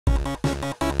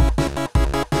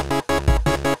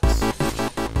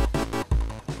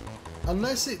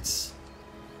Unless it's...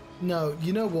 No,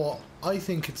 you know what? I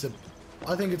think it's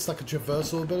like a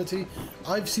traversal ability.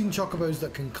 I've seen chocobos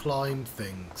that can climb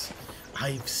things.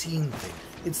 I've seen things.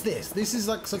 It's this. This is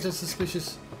like such a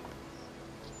suspicious...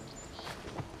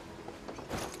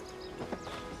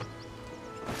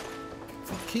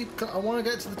 I want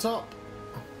to get to the top.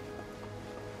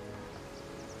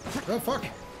 Oh, fuck.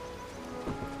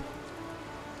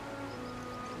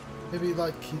 Maybe,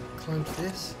 like, he climbed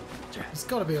this? There's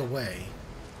got to be a way.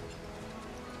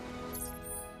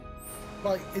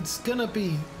 Like, it's gonna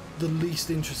be the least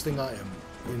interesting item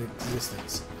in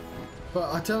existence.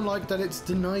 But I don't like that it's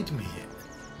denied me it.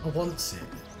 I want it.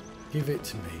 Give it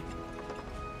to me.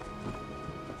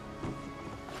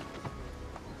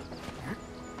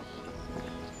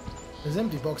 There's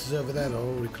empty boxes over there that are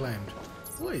already claimed.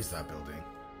 What is that building?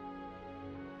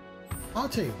 I'll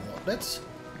tell you what, let's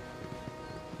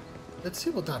see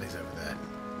what that is over there.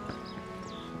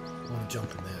 I want to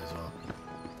jump in there as well.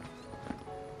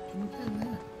 Can we get in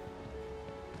there?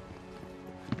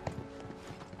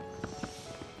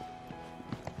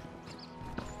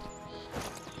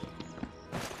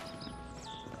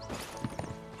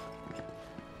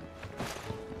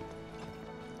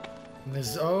 And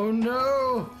there's, oh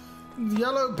no!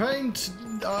 Yellow paint!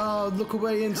 Ah, look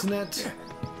away, internet.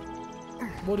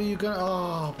 What are you gonna...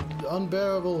 Ah,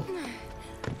 unbearable.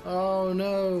 Oh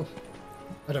no.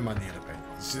 I don't mind the yellow paint.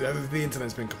 The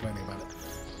internet's been complaining about it.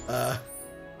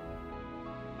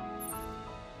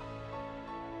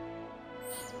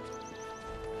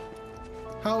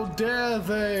 How dare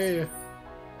they!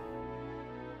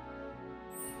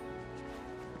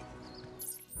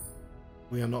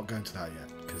 We are not going to that yet,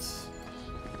 because...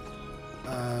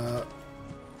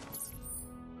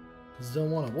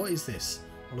 don't want to. What is this?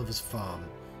 Oliver's Farm.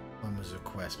 Farmer's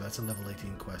request, but that's a level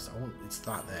 18 quest. I want... It's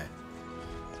that there.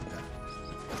 Yeah.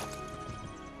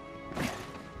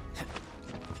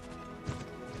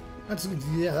 That's...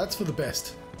 Yeah, that's for the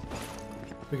best.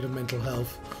 Speaking of mental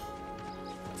health.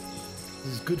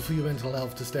 This is good for your mental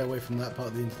health to stay away from that part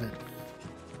of the internet.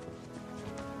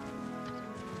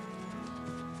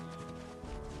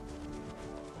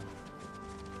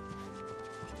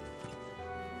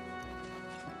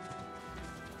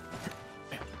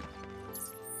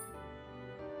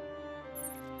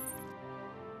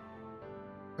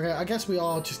 Okay, I guess we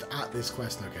are just at this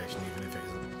quest location, even if it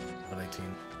isn't level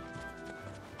 18.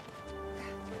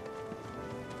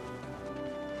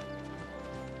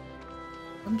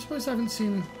 I'm surprised I haven't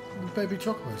seen baby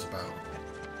chocobos about.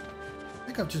 I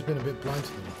think I've just been a bit blind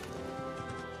to them.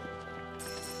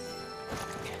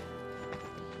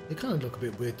 They kind of look a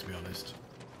bit weird, to be honest.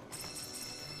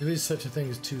 There is such a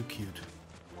thing as too cute.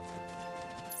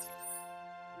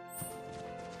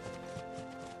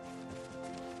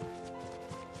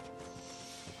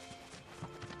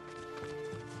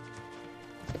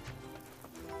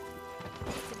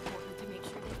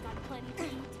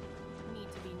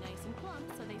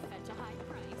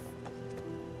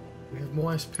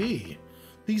 SP.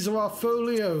 These are our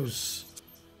folios.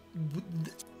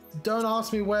 Don't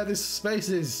ask me where this space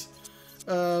is.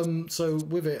 So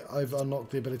with it, I've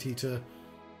unlocked the ability to...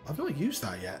 I've not used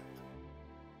that yet.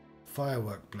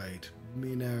 Firework blade.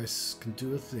 Me and Eris can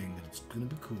do a thing. It's gonna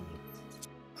be cool.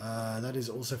 That is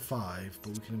also 5,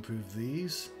 but we can improve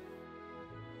these.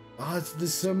 Ah,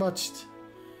 there's so much.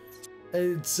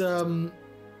 It's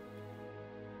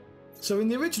So in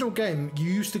the original game,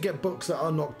 you used to get books that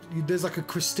unlocked. There's like a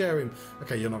Crystarium.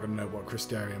 Okay, you're not going to know what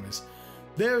Crystarium is.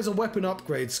 There is a weapon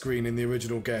upgrade screen in the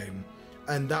original game,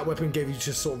 and that weapon gave you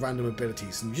just sort of random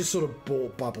abilities, and you just sort of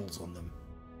bought bubbles on them.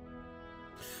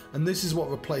 And this is what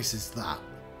replaces that.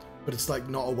 But it's like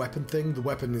not a weapon thing. The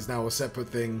weapon is now a separate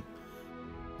thing.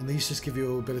 And these just give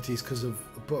you abilities because of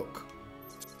a book.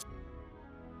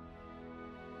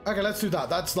 Okay, let's do that.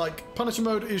 That's like, Punisher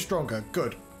mode is stronger.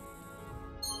 Good.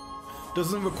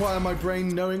 Doesn't require my brain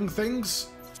knowing things,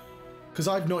 because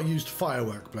I've not used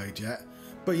Firework Blade yet.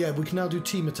 But yeah, we can now do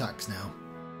team attacks now.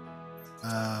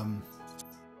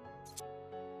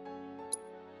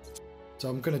 So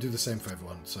I'm going to do the same for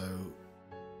everyone. So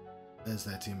there's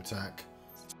their team attack.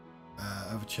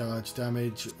 Overcharge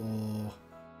damage, or...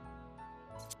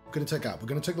 We're going to take out. We're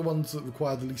going to take the ones that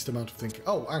require the least amount of thinking.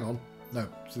 Oh, hang on. No,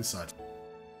 it's this side.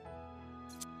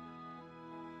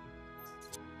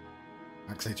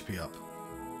 Max HP up.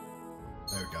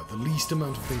 There we go. The least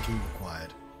amount of thinking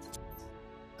required.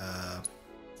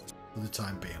 For the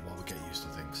time being, while we get used to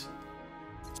things.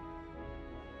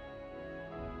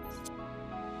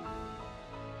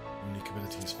 Unique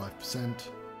ability is 5%.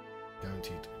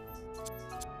 Guaranteed.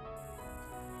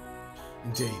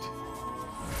 Indeed.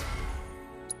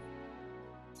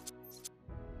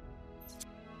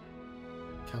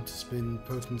 Counterspin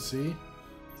potency.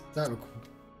 That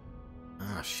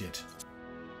shit.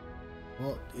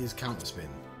 What is counterspin?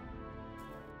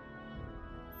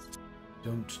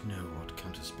 Don't know what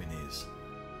counterspin is.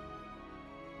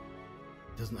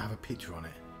 It doesn't have a picture on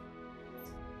it.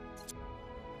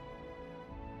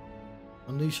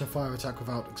 Unleash a fire attack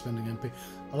without expending MP.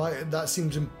 I like that.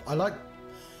 Seems. I like.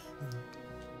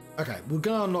 Okay, we're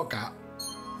gonna unlock that.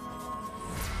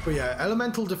 But yeah,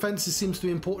 elemental defenses seems to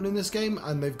be important in this game,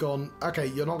 and they've gone. Okay,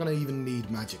 you're not gonna even need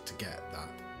magic to get that,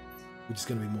 which is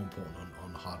gonna be more important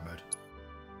on hard mode.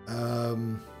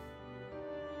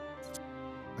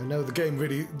 I know the game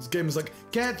was like,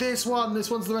 get this one.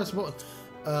 This one's the most important.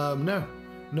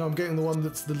 No, I'm getting the one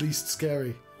that's the least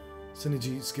scary.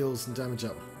 Synergy, skills, and damage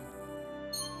up.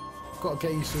 Got to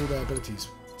get used to all their abilities.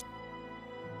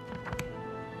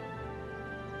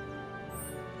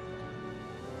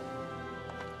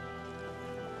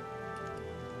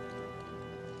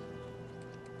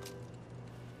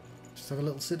 Just have a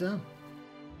little sit down.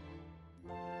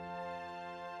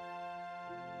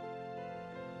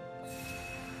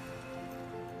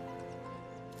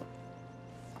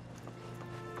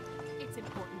 It's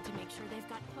important to make sure they've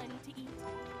got plenty to eat.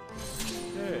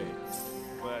 Hey.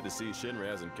 Glad to see Shinra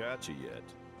hasn't got you yet.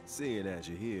 Seeing as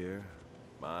you're here,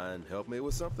 mind help me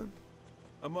with something?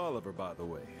 I'm Oliver, by the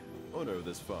way, owner of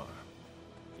this farm.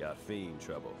 Got fiend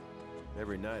trouble.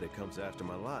 Every night it comes after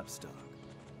my livestock.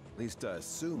 At least I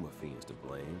assume a fiend's to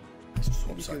blame.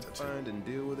 You can find and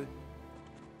deal with it?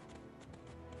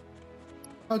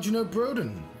 How'd you know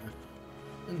Broden?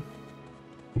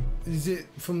 Is it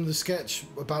from the sketch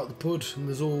about the pud, and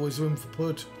there's always room for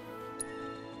pud?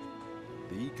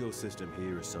 The ecosystem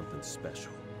here is something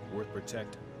special, worth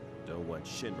protecting. Don't want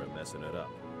Shinra messing it up.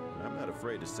 And I'm not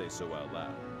afraid to say so out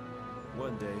loud.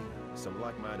 One day, some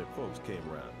like-minded folks came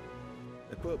around.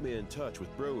 They put me in touch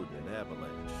with Broden and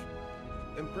Avalanche.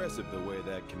 Impressive the way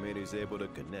that committee's able to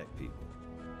connect people.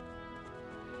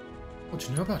 What do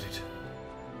you know about it?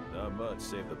 Not much,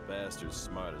 save the bastard's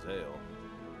smart as hell.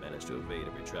 Managed to evade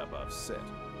every trap I've set.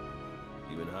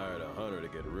 Even hired a hunter to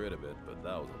get rid of it, but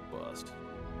that was a bust.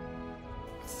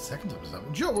 It's the second time it's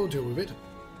happened. Sure, we'll deal with it.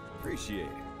 Appreciate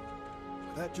it.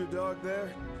 That your dog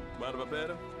there? Mind if I pet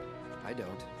him? I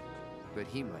don't, but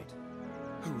he might.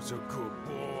 Who's a good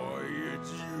boy?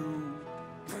 It's you.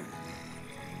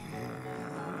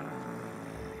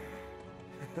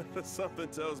 Something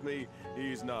tells me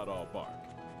he's not all bark.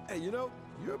 Hey, you know,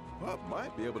 your pup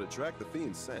might be able to track the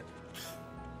fiend's scent.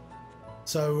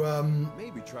 So,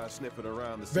 maybe try sniffing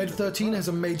around the Red 13 has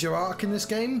a major arc in this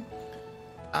game,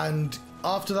 and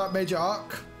after that major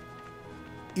arc,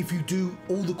 if you do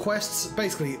all the quests,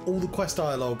 basically all the quest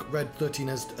dialogue, Red 13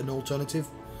 has an alternative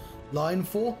line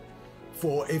for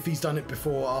if he's done it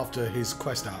before or after his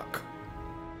quest arc.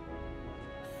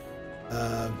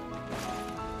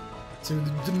 So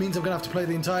it means I'm going to have to play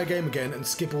the entire game again and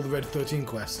skip all the Red 13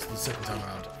 quests the second time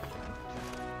around.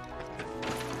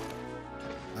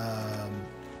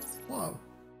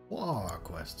 What are our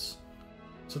quests?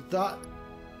 So that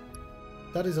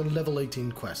is a level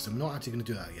 18 quest. I'm not actually going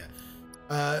to do that yet.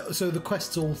 So the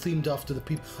quest's all themed after the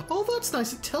people. Oh, that's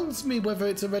nice. It tells me whether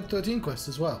it's a Red 13 quest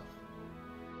as well.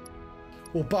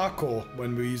 Or Barcore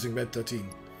when we're using Red 13.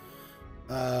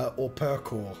 Or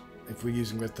Percore if we're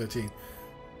using Red 13.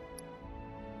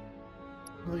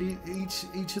 Well,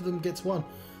 each of them gets one.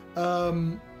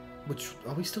 Which,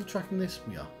 are we still tracking this?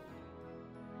 We are.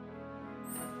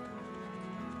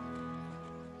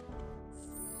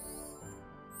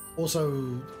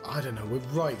 Also, I don't know, we're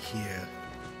right here.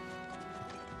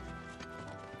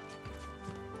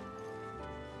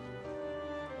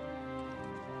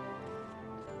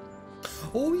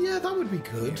 Oh yeah, that would be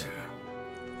good. Yeah.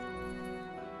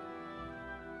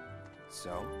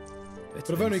 So? But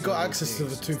I've only got access to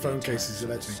the 2 phone cases it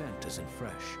lets me. The scent isn't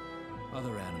fresh.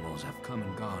 Other animals have come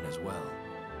and gone as well.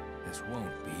 This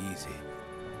won't be easy.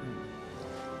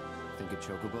 Think a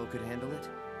chocobo could handle it?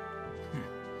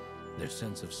 Their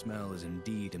sense of smell is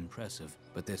indeed impressive,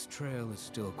 but this trail is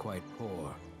still quite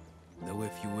poor. Though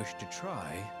if you wish to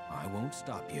try, I won't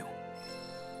stop you.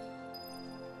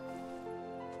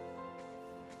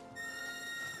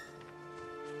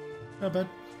 Not bad.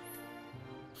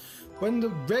 When the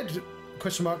red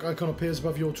question mark icon appears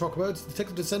above your chocobo,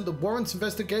 detect a descent that warrants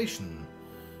investigation.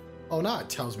 Oh, now it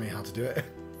tells me how to do it.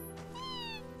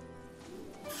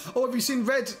 Oh, have you seen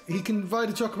Red? He can ride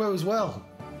a chocobo as well.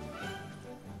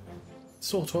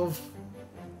 Sort of.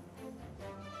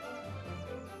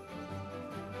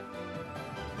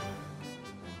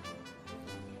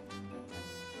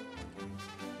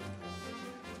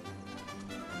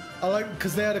 I like,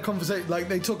 because they had a conversation, like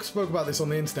they spoke about this on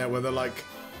the internet where they're like,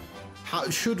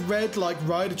 should Red like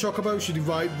ride a chocobo? Should he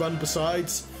run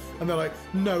besides? And they're like,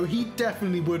 no, he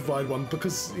definitely would ride one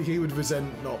because he would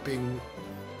resent not being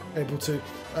able to.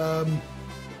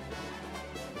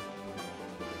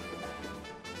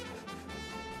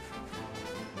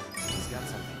 He's got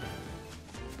something.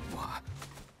 What?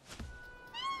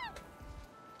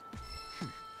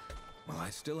 Well, I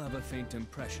still have a faint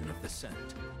impression of the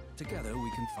scent. Together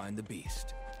we can find the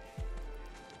beast.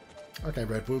 Okay,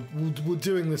 Red, we're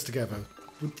doing this together.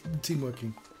 We're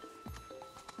teamworking.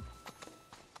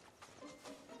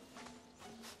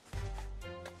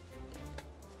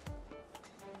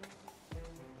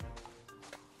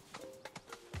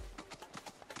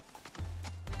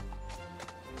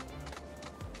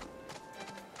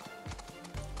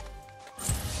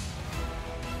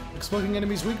 Exploiting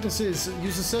enemies' weaknesses.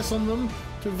 Use assess on them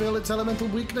to reveal its elemental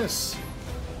weakness.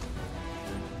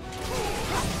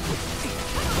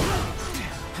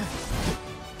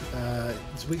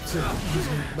 It's weak to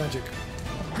using magic.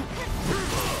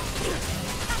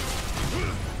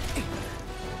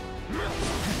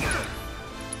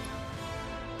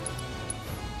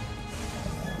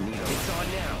 It's on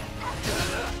now.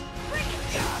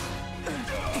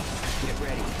 Get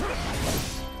ready.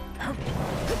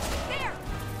 There!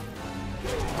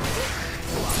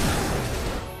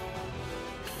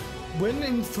 When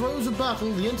in throes of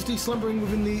battle, the entity slumbering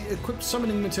within the equipped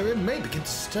summoning material may begin to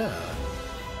stir,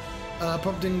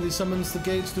 prompting the summons the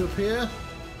gauge to appear.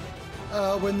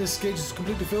 When this gauge is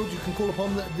completely filled, you can call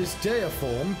upon this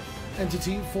deiform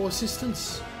entity for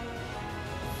assistance.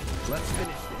 Let's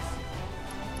finish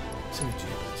this. Synergy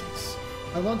abilities.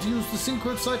 I want to use the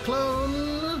Synchro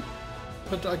Cyclone,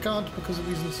 but I can't because of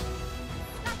reasons.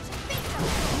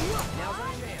 Now's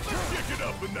our chance. Pick it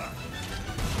up a notch.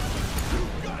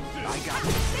 I got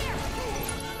this.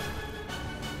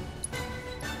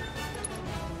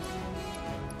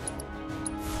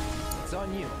 It's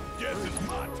on you. Guess it's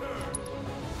my turn.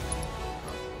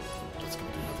 That's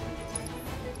gonna do nothing.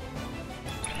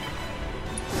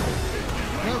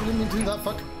 No, we didn't mean to do that,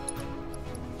 fuck.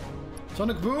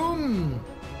 Sonic Boom!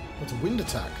 That's a wind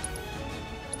attack.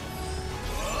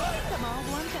 I'm all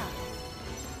warmed up.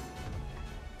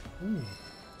 Ooh.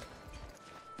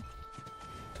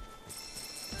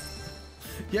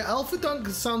 Yeah, Alpha Dunk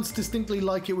sounds distinctly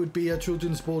like it would be a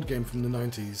children's board game from the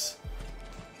 90s.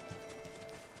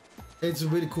 It's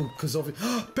really cool because of it.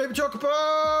 Baby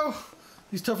Chocobo!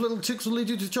 These tough little chicks will lead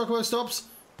you to Chocobo stops.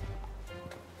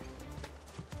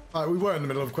 Alright, we were in the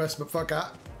middle of a quest, but fuck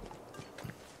that.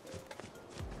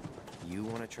 You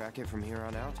want to track it from here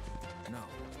on out? No,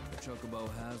 the chocobo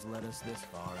has led us this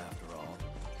far after all.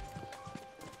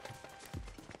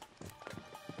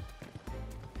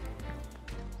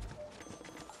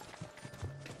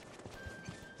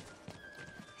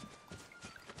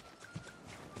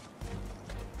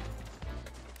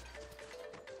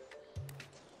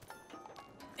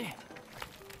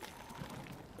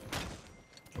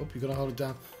 Oh, you gotta hold it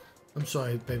down. I'm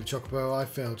sorry, Baby Chocobo, I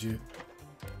failed you.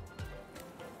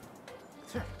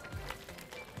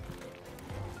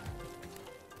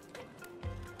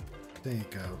 There you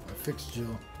go. I fixed your...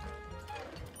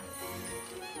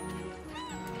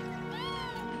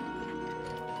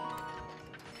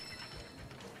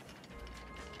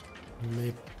 You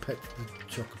may pet the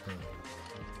Chocobo.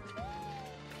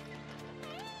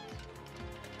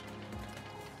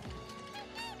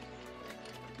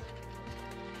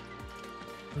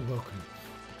 You're welcome.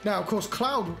 Now, of course,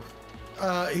 Cloud,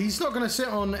 he's not going to sit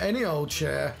on any old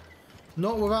chair.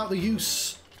 Not without the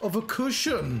use of a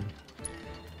cushion.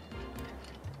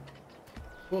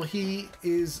 Well, he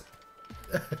is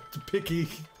picky.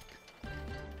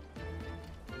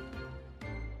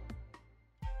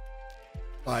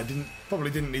 I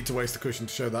probably didn't need to waste the cushion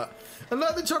to show that. And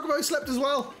look, the Chocobo slept as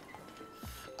well.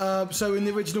 So in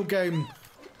the original game,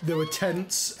 there were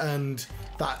tents, and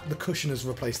the cushion has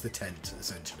replaced the tent,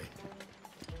 essentially.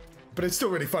 But it's still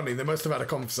really funny. They must have had a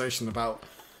conversation about,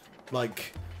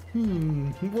 like,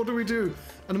 what do we do?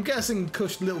 And I'm guessing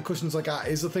little cushions like that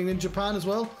is a thing in Japan as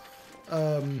well.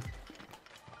 The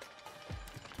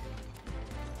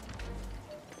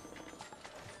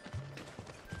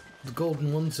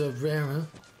golden ones are rarer.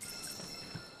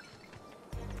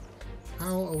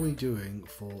 How are we doing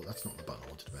for... That's not the button I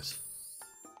wanted to press.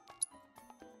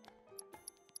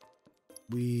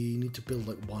 We need to build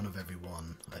like one of every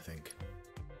one, I think.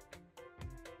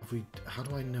 How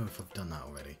do I know if I've done that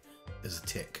already? There's a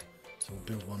tick. So we'll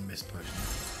build one mist potion.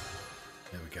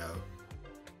 There we go.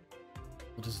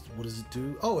 What does it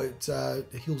do? Oh, it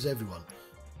heals everyone.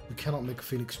 We cannot make a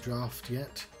Phoenix draft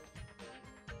yet.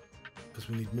 Because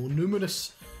we need more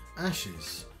numerous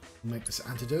ashes. We'll make this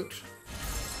antidote.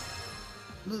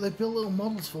 Look, they built little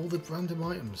models for all the random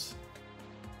items.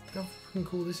 Look how fucking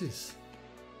cool this is.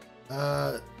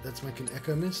 Let's make an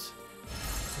echo mist.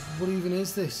 What even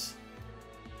is this?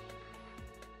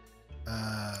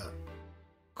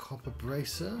 Copper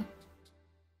bracer.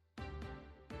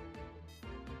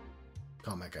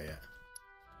 Can't make it yet.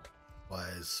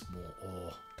 Where's more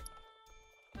ore?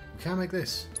 We can make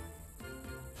this.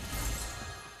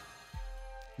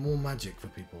 More magic for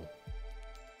people.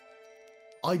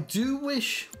 I do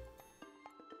wish...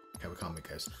 Okay, we can't make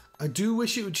those. I do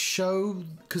wish it would show...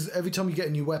 Because every time you get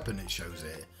a new weapon, it shows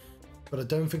it. But I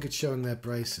don't think it's showing their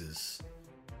braces.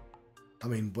 I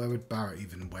mean, where would Barrett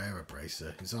even wear a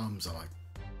bracer? His arms are, like,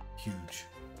 huge.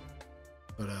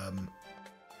 But,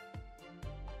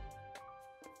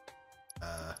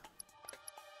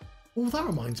 oh, that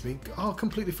reminds me. Oh, I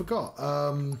completely forgot.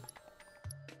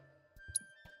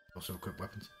 Also, equip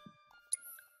weapons.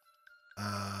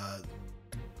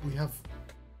 We have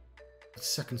a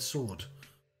second sword,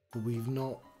 but we've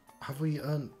not... Have we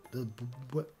earned the...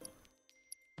 What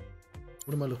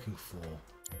am I looking for?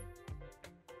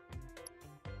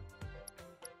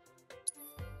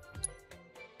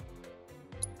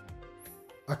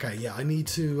 Okay, yeah, I need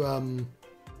to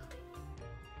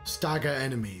stagger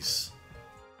enemies.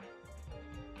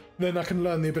 Then I can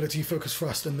learn the ability Focus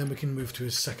Thrust, and then we can move to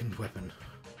his second weapon.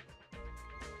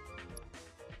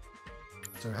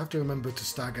 So I have to remember to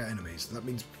stagger enemies. That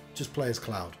means just play as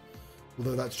Cloud.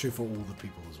 Although that's true for all the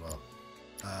people as well.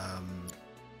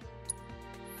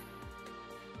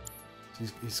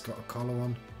 He's got a collar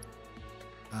on.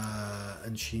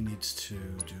 And she needs to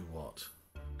do what?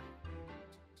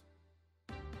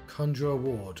 Conjure a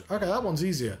ward. Okay, that one's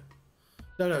easier.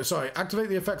 No, sorry. Activate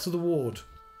the effects of the ward.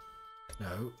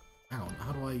 No. Hang on.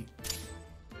 How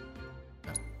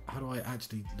do I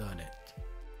actually learn it?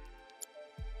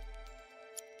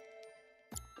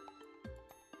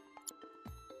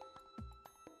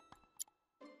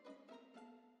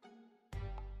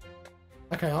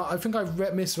 Okay, I think I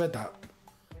misread that.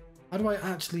 How do I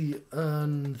actually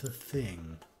earn the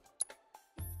thing?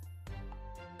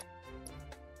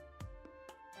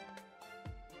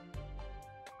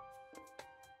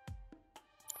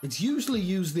 It's usually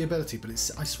use the ability, but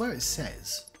I swear it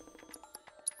says.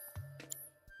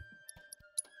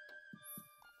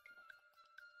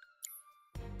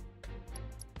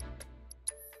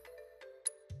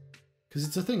 Because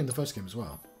it's a thing in the first game as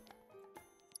well.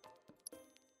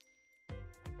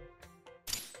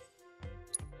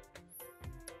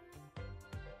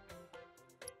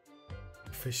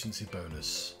 Efficiency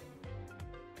bonus.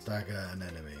 Stagger an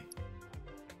enemy.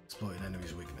 Exploit an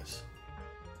enemy's weakness.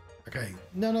 Okay.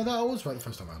 No, that was right the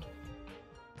first time around.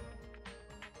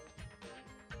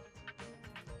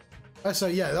 So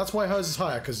yeah, that's why hers is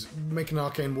higher, because making an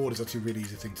arcane ward is actually a really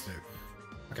easy thing to do.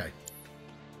 Okay.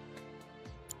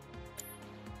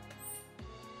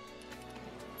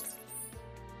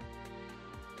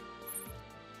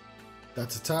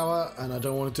 That's a tower, and I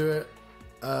don't want to do it.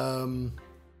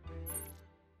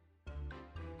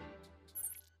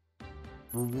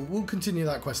 We'll continue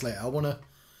that quest later.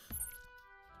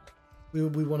 We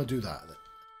want to do that,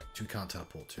 which we can't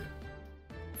teleport to.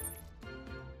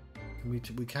 We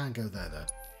can go there though.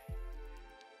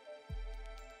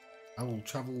 I will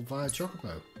travel via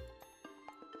Chocobo.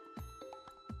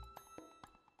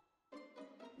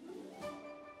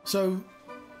 So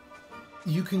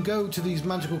you can go to these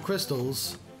magical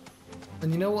crystals,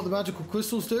 and you know what the magical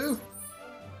crystals do?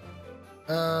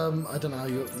 I don't know how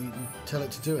you tell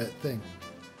it to do it thing.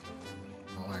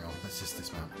 Oh, hang on. Let's just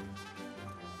dismount.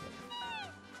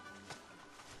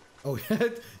 Oh, yeah.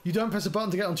 You don't press a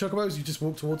button to get on chocobos. You just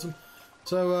walk towards them.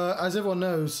 So, as everyone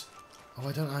knows... Oh,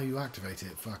 I don't know how you activate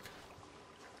it. Fuck.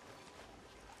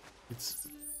 It's...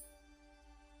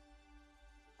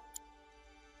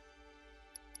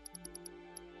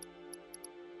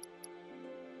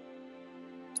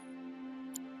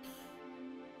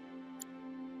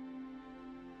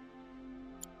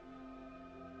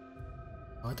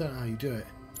 I don't know how you do it.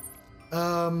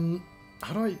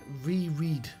 How do I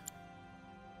reread?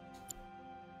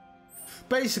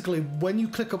 Basically, when you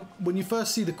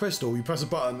first see the crystal, you press a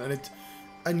button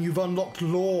and you've unlocked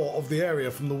lore of the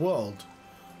area from the world.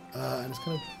 And it's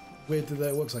kind of weird that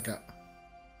it works like that.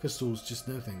 Crystals just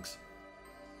know things.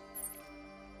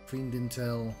 Fiend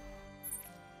intel.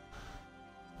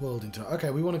 World intel.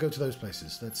 Okay, we want to go to those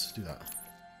places. Let's do that.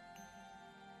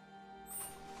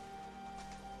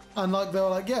 And like they were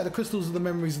like, yeah, the crystals are the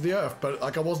memories of the earth, but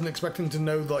like I wasn't expecting to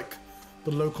know like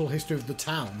the local history of the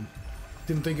town.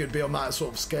 Didn't think it'd be on that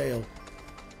sort of scale.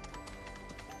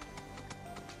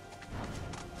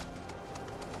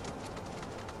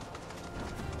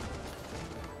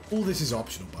 All this is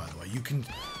optional, by the way. You can,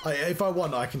 if I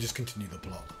want, I can just continue the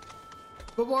plot.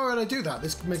 But why would I do that?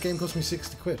 This game cost me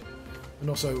 60 quid. And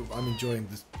also, I'm enjoying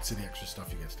the silly extra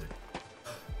stuff you get to do.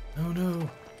 Oh no.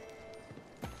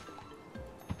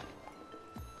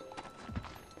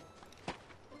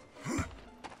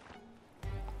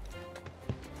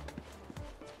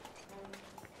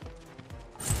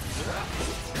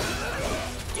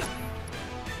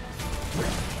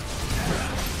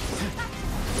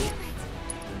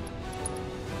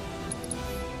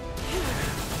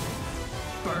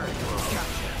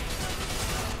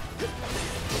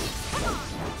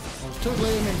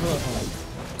 Totally aiming for that one.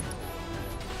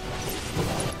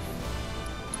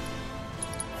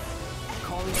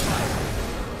 Calling fire.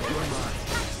 You're mine.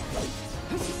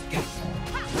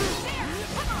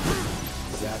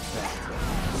 That's that.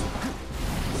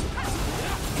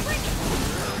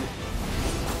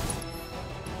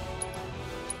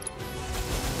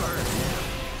 Burn.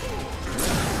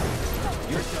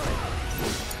 You're done.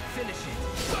 Finish it.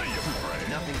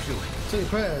 Nothing to it. Say your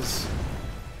prayers.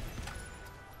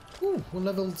 Ooh, we're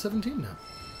level 17 now.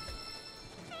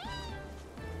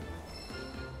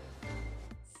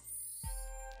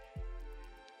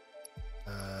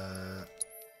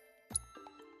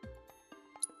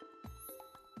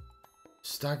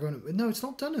 Staggering. No, it's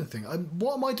not done anything.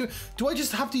 What am I doing? Do I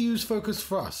just have to use focus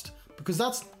thrust? Because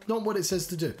that's not what it says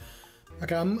to do.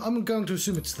 Okay, I'm going to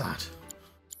assume it's that.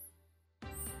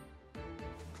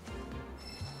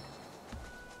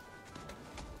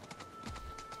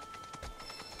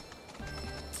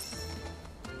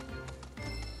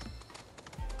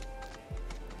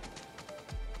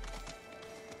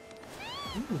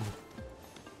 Ooh.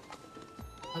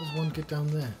 How does one get down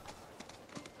there?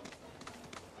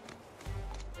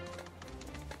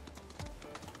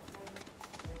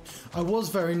 I was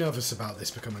very nervous about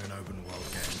this becoming an open world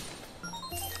game.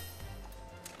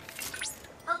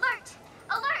 Alert!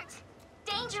 Alert!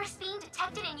 Dangerous being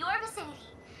detected in your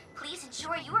vicinity. Please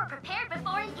ensure you are prepared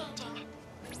before engaging.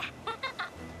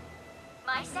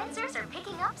 My sensors are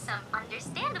picking up some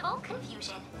understandable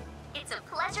confusion. It's a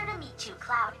pleasure to meet you,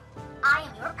 Cloud. I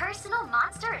am your personal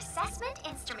monster assessment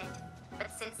instrument.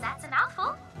 But since that's a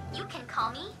mouthful, you can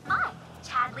call me I.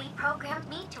 Chadley programmed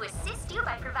me to assist you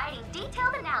by providing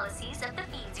detailed analyses of the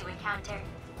fiends you encounter.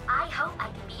 I hope I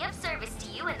can be of service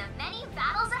to you in the many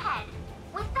battles ahead.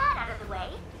 With that out of the way,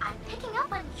 I'm picking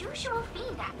up unusual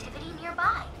fiend activity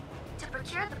nearby. To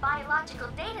procure the biological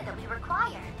data that we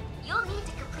require, you'll need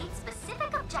to complete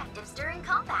specific objectives during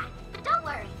combat. But don't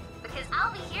worry, because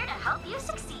I'll be here to help you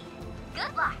succeed.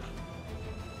 Good luck.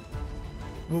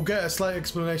 We'll get a slight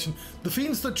explanation. The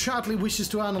fiends that Chadley wishes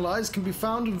to analyze can be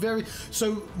found in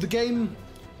So the game,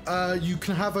 you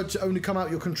can have it only come out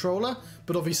your controller,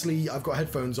 but obviously I've got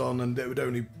headphones on and it would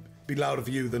only be louder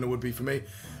for you than it would be for me.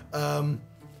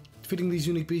 Defeating these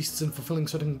unique beasts and fulfilling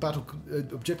certain battle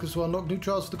objectives will unlock new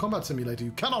trials for the combat simulator.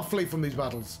 You cannot flee from these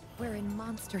battles. We're in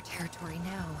monster territory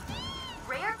now.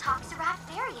 Rare Toxarat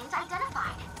variant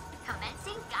identified.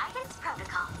 Commencing guidance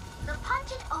protocol. The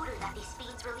pungent odor that these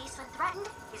fiends release when threatened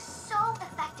is so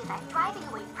effective at driving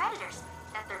away predators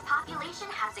that their population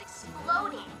has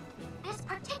exploded. This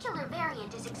particular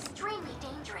variant is extremely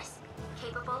dangerous,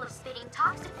 capable of spitting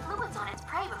toxic fluids on its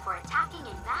prey before attacking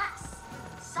in mass.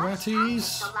 Such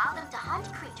tactics allow them to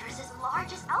hunt creatures as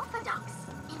large as alpha dunks.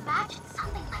 Imagine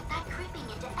something like that creeping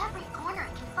into every corner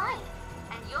it can find,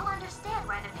 and you'll understand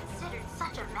why they're considered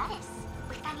such a menace.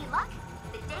 With any luck,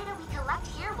 the data we collect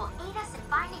here will aid us in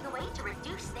finding a way to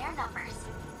reduce their numbers.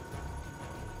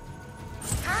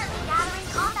 Currently gathering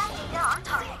combat data on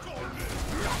target.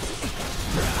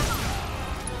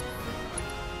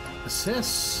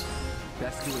 Assess.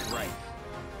 Best do it right.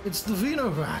 It's the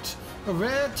Venorat, a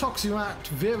rare Toxarat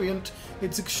variant.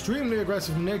 Its extremely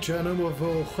aggressive nature and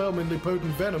overwhelmingly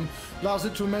potent venom allows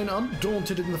it to remain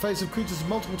undaunted in the face of creatures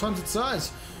multiple times its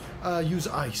size. Use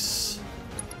ice.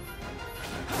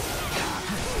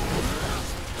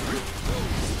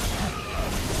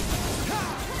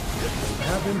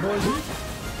 Have been poisoned,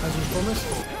 as was promised.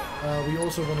 We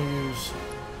also want to use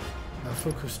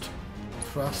focused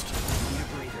thrust.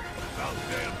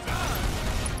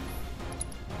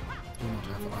 Do not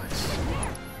have ice.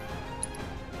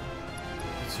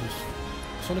 Let's use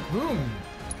Sonic Boom.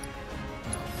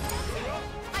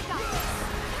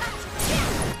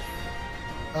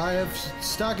 I have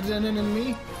staggered an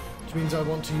enemy, which means I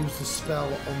want to use the spell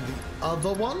on the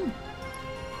other one,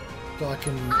 so I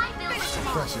can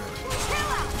press it.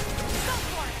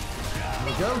 There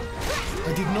we go.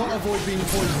 I did not avoid being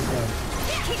poisoned though.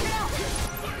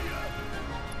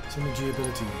 Synergy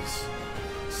abilities.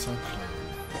 Cyclone.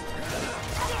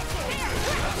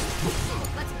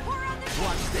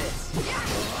 Watch this.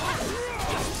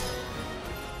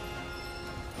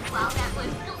 While that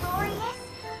was glorious,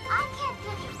 I can't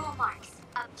give you full marks.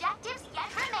 Objectives yet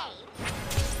remain.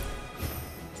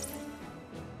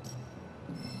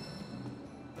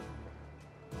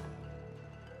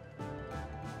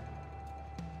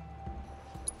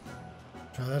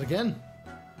 Try that again.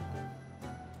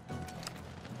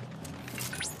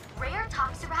 Rare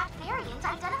Toxarat variant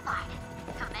identified.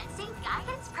 Commencing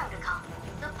guidance protocol.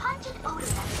 The pungent odor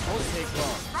that Won't take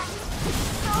long. threatened is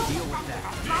so Deal with effective that.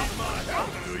 at driving away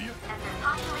predators that their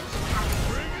population patterns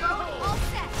slowly all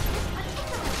set. This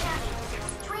particular variant is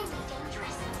extremely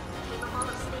dangerous, capable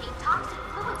of spitting toxic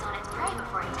fluids on its prey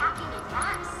before attacking in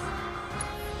mass.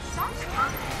 Such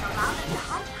tactics allow them to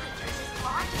hunt creatures as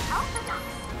large as Elphadox.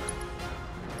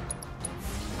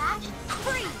 Imagine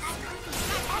something like that creeping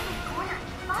through every corner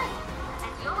you find,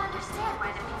 and you'll understand why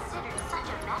they're considered such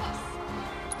a menace.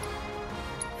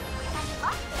 And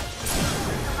luck,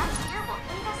 the light here will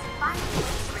aid us in finding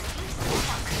ways to reduce their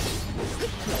numbers.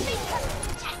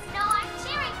 Just know I'm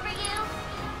cheering for you!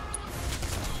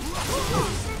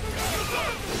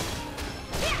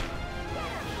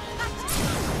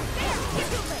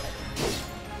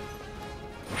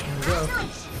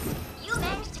 Congratulations! You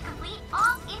managed to complete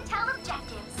all intel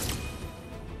objectives.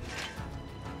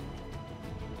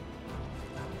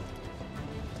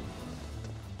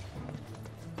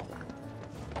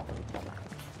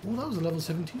 Oh, that was a level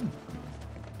 17.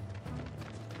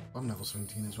 I'm level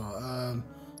 17 as well.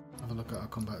 Have a look at our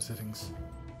combat settings.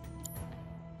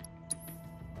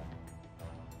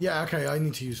 Yeah, okay, I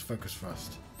need to use focus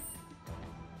first.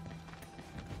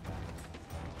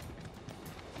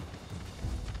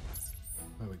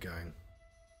 Where are we going?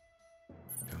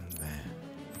 Going there.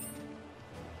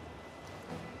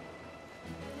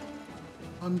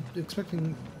 I'm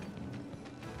expecting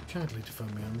Chadley to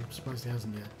phone me. I'm surprised he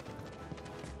hasn't yet.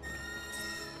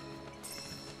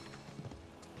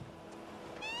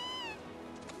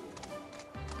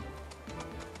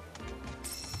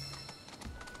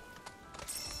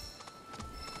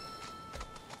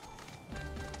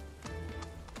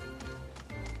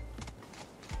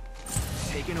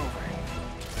 Taking over.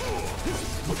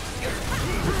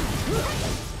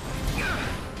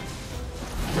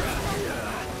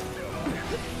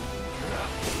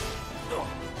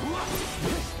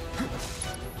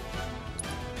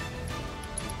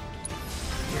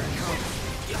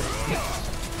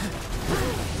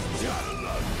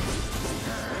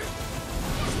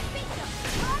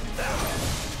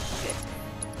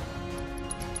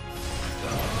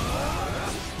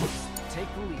 Take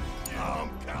the lead.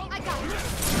 I got it.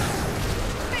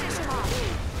 Finish him off.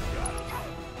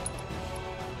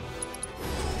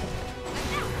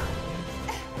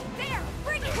 There,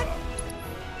 bring it.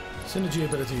 Synergy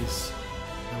abilities.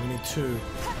 And we need 2.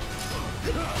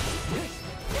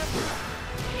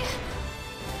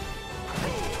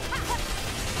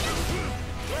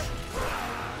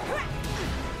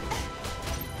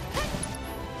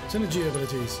 Synergy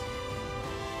abilities.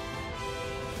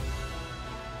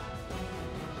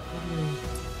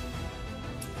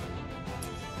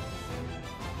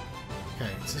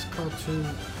 Okay, is this card 2, card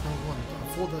 1? I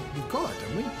thought that we've got it,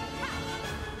 don't we?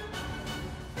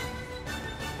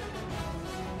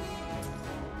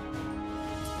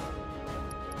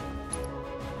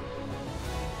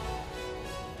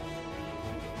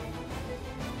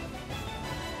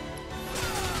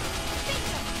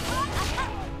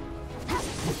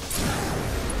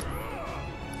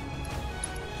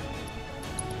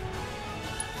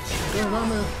 Go around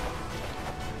there.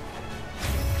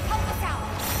 Help us out.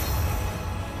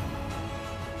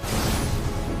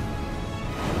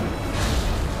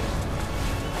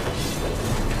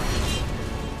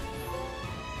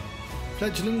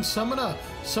 Fledgling Summoner.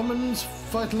 Summons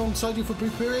fight alongside you for a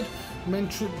brief period.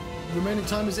 Remaining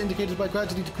time is indicated by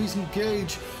gradually decreasing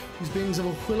gauge. These beings have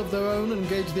a will of their own and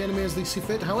engage the enemy as they see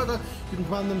fit. However, you can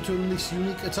command them to release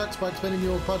unique attacks by expending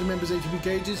your party members' ATB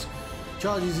gauges.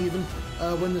 Charges even.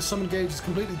 When the summon gauge is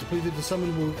completely depleted, the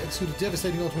summon will execute a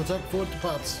devastating ultimate attack before it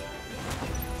departs.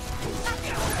 Okay,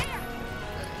 I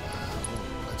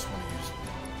just want to use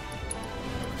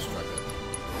Striker.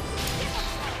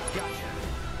 Gotcha.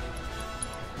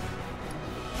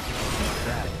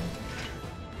 That.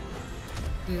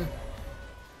 Yeah.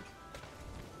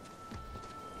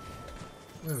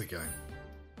 Where are we going?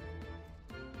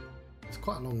 It's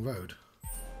quite a long road.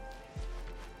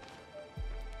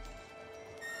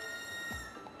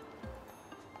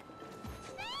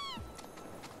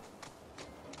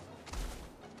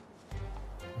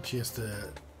 She has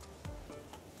to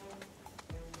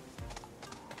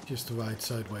ride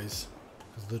sideways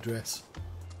because of the dress.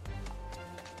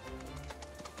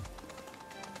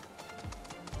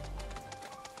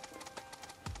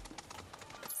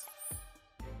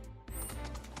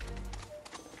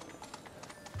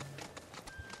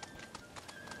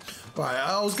 Right,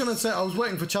 I was gonna say I was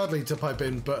waiting for Chadley to pipe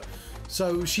in, but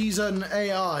so she's an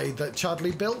AI that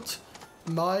Chadley built,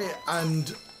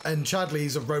 and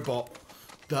Chadley's a robot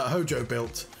that Hojo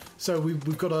built. So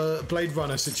we've got a Blade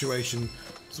Runner situation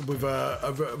with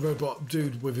a robot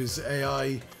dude with his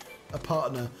AI, a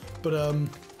partner. But oh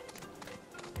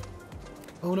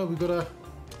no, we've got a.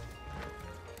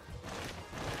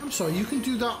 I'm sorry, you can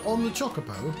do that on the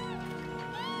Chocobo.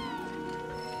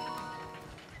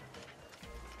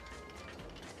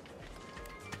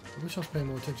 I wish I was paying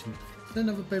more attention. Is there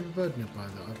another baby bird nearby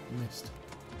that I've missed?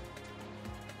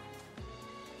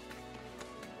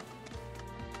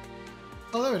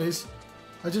 Oh, there it is.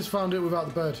 I just found it without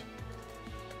the bird.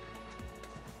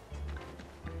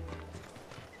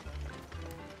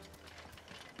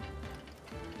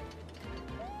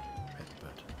 Pet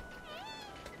bird.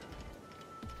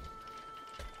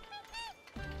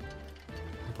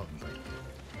 No problem, bird.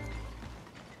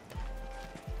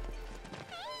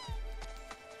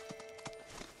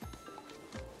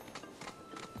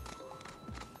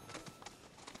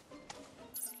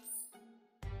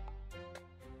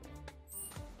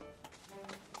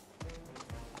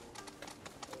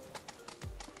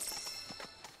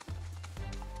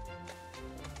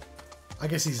 I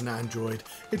guess he's an android.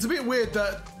 It's a bit weird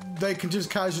that they can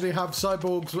just casually have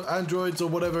cyborgs, androids, or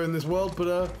whatever in this world, but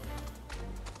I'm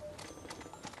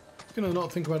gonna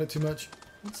not think about it too much.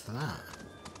 What's that?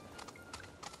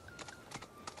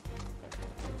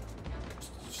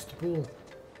 Just a ball.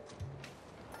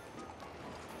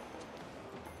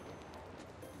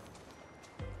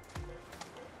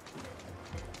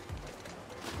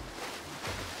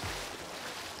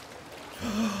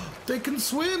 They can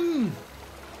swim!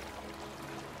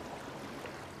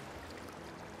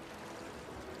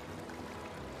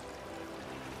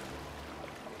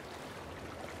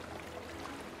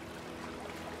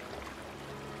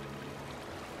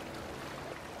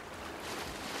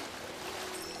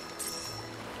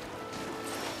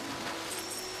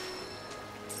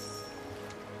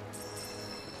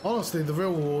 Honestly, the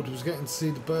real reward was getting to see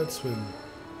the bird swim.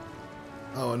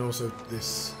 Oh, and also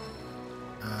this.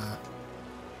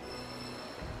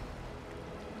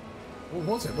 What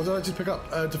was it? What did I just pick up?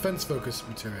 Defense focus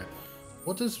material.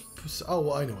 What does? Oh,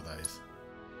 well, I know what that is.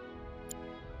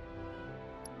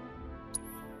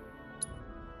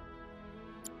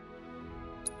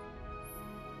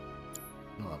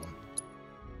 Not that one.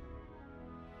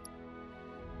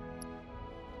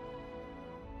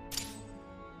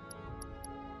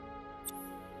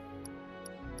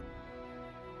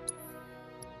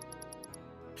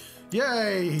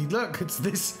 Yay! Look, it's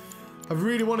this. I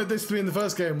really wanted this to be in the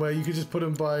first game where you could just put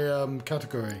them by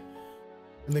category.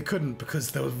 And they couldn't because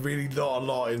there was really not a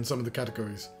lot in some of the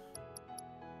categories.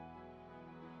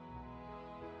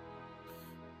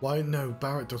 Why? No,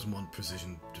 Barrett doesn't want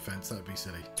precision defense. That would be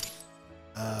silly.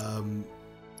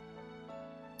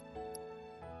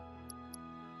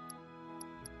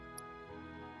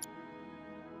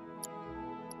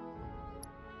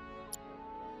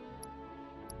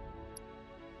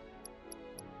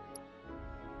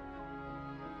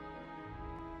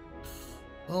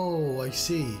 Oh, I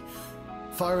see.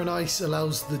 Fire and ice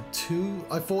allows the two.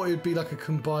 I thought it would be like a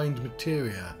combined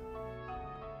materia.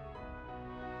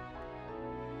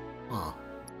 Ah.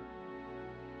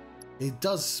 It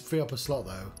does free up a slot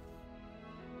though.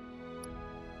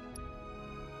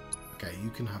 Okay, you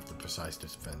can have the precise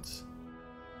defense.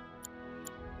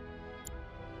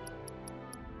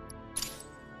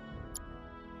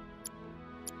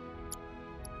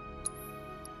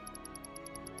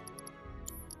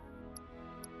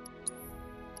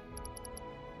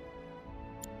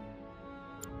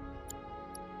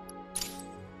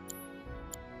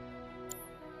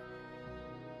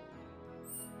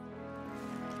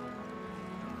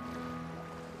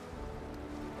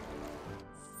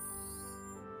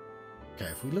 Okay,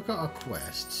 if we look at our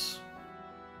quests,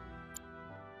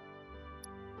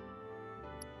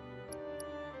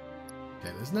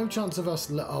 okay, there's no chance of us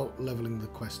leveling the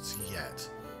quests yet,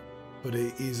 but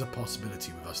it is a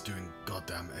possibility with us doing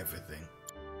goddamn everything.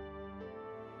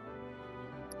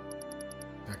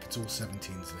 Like it's all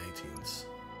 17s and 18s.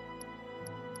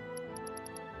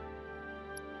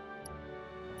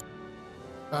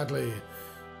 Chadley.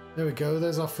 There we go,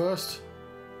 there's our first.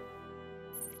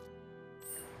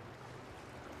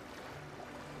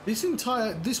 This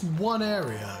one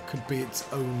area could be its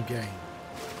own game.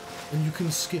 And you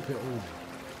can skip it all.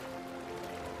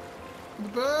 The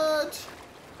bird!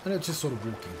 And it's just sort of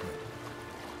walking quick.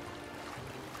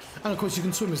 And of course you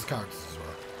can swim as the characters as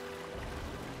well.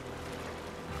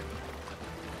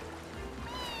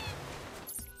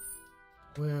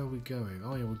 Where are we going?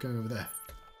 Oh yeah, we're going over there.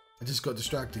 I just got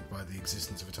distracted by the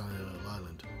existence of a tiny little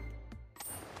island.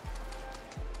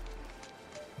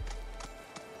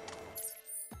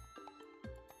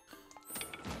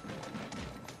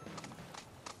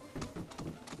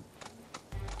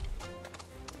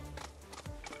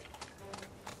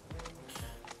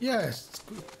 Yes.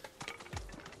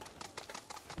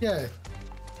 Yeah.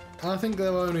 And I think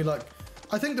there were only like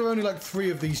 3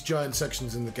 of these giant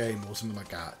sections in the game or something like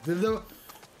that.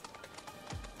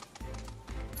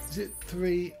 Is it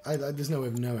 3? There's no way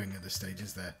of knowing at this stage,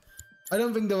 is there? I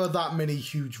don't think there are that many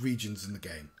huge regions in the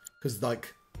game. Because,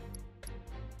 like,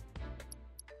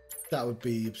 that would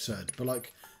be absurd. But,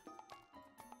 like,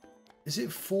 is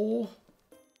it 4?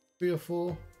 3 or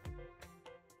 4?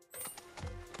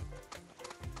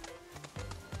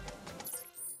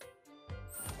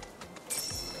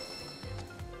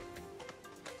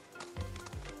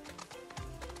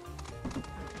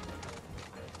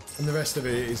 And the rest of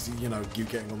it is, you know, you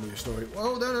getting on with your story.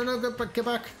 Oh, no, get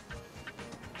back.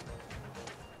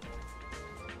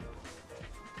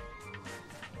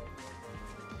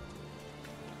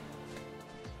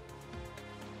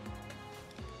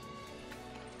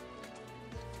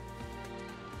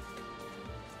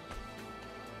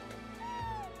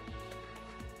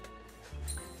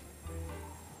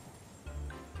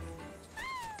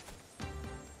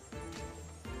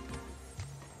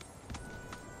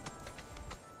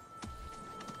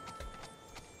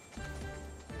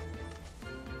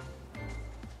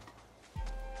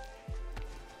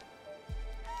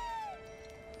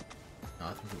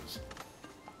 I think it was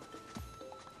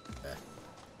there.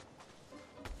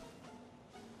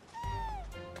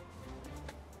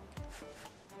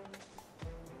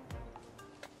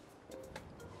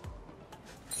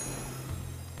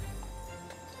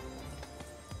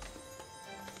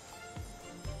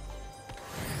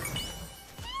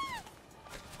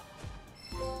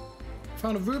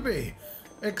 Found a ruby.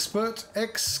 Expert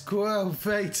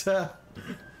excavator.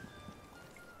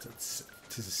 It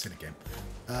is a silly game.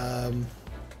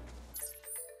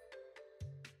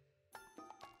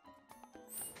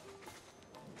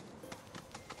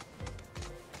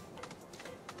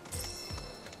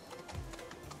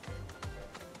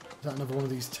 Is that another one of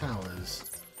these towers?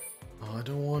 Oh, I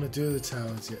don't want to do the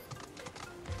towers yet.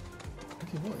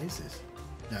 Okay, what is this?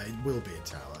 No, it will be a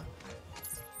tower.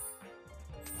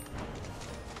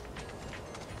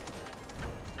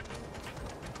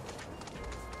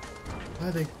 Why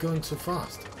are they going so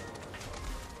fast?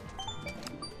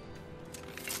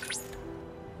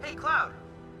 Hey, Cloud.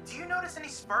 Do you notice any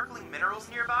sparkling minerals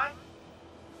nearby?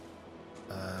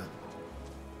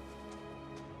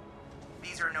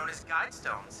 These are known as guide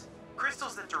stones.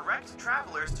 Crystals that direct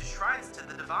travelers to shrines to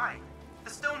the divine. The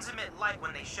stones emit light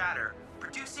when they shatter,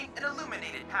 producing an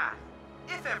illuminated path.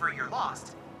 If ever you're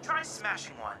lost, try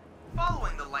smashing one.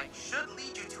 Following the light should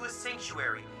lead you to a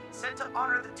sanctuary sent to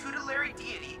honor the tutelary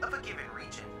deity of a given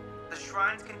region. The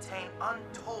shrines contain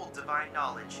untold divine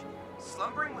knowledge,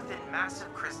 slumbering within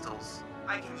massive crystals.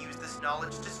 I can use this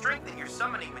knowledge to strengthen your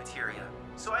summoning materia,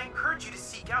 so I encourage you to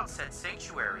seek out said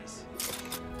sanctuaries.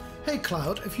 Hey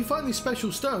Cloud, if you find these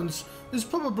special stones, there's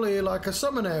probably like a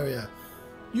summon area.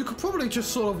 You could probably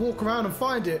just sort of walk around and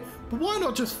find it, but why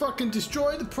not just fucking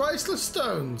destroy the priceless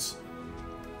stones?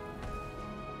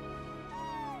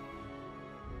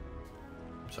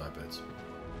 Sorry, birds.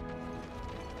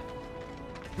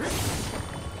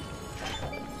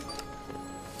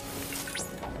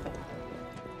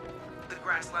 The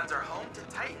grasslands are home to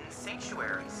Titan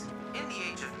sanctuaries. In the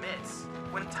Age of Myths,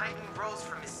 when Titan rose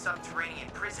from his subterranean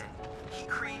prison, he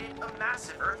created a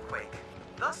massive earthquake.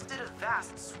 Thus did a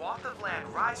vast swath of land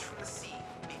rise from the sea,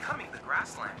 becoming the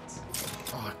grasslands.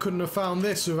 Oh, I couldn't have found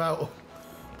this without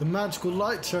the magical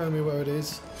light telling me where it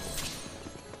is.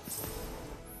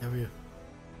 There we go.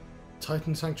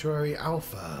 Titan Sanctuary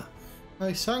Alpha.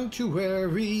 A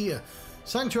sanctuary.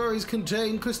 Sanctuaries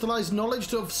contain crystallized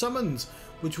knowledge of summons,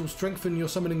 which will strengthen your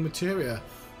summoning materia.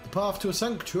 The path to a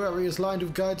sanctuary is lined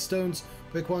with guide stones.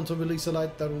 Pick one to release a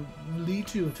light that will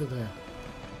lead you to there.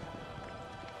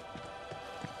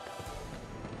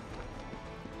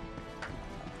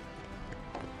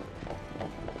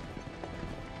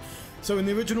 So in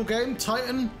the original game,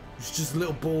 Titan was just a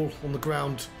little ball on the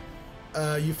ground.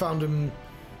 You found him.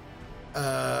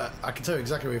 I can tell you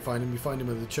exactly where you find him. You find him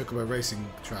at the Chocobo racing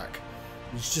track.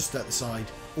 He's just at the side.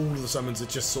 All of the summons are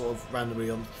just sort of randomly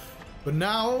on. But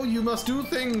now you must do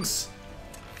things.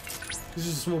 This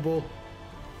is a small ball.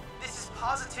 This is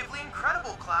positively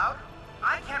incredible, Cloud.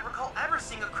 I can't recall ever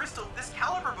seeing a crystal of this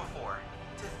caliber before.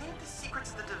 To think the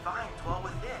secrets of the divine dwell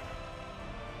within.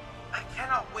 I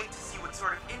cannot wait to see what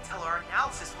sort of intel our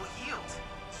analysis will yield.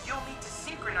 you'll need to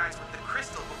synchronize with the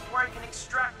crystal before I can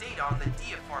extract data on the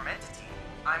deiform entity.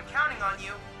 I'm counting on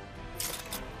you.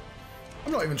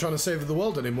 I'm not even trying to save the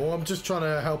world anymore. I'm just trying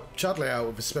to help Chadley out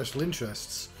with his special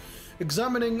interests.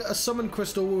 Examining a summon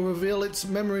crystal will reveal its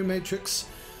memory matrix.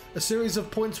 A series of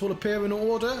points will appear in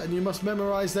order, and you must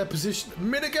memorize their position.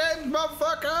 Minigame,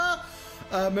 motherfucker!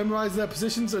 Memorize their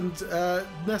positions and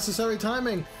necessary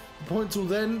timing. The points will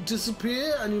then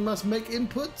disappear, and you must make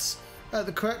inputs at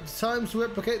the correct times to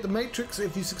replicate the matrix.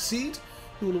 If you succeed,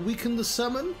 you will weaken the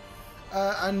summon,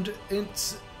 and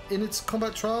it's in its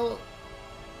combat trial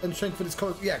and strengthen its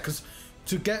combat. Yeah, because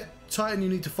to get Titan, you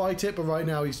need to fight it, but right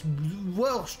now he's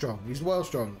well strong. He's well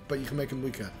strong, but you can make him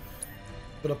weaker.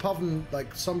 But apart from,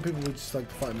 like, some people would just like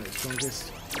to fight him at his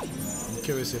strongest. I'm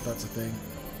curious if that's a thing.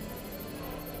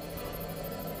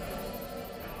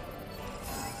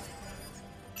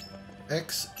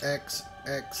 X, X,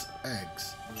 X,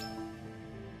 X.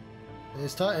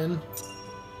 Here's Titan.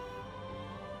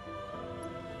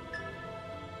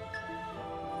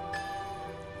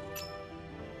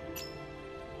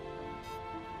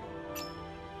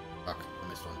 Fuck, I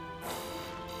missed one.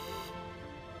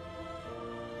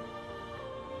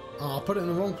 Oh, I put it in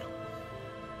the wrong.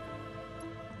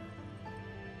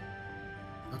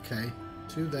 Okay,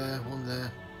 2 there, 1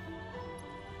 there.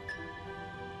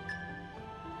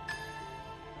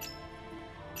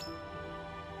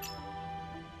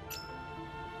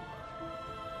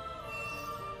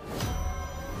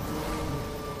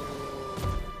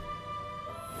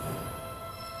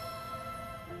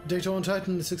 Data on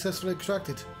Titan is successfully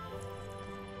extracted.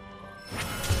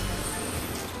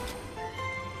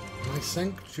 My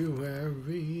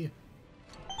sanctuary.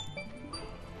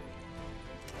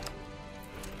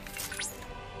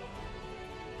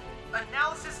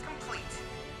 Analysis complete.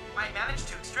 I managed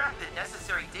to extract the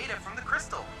necessary data from the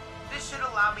crystal. This should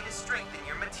allow me to strengthen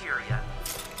your materia.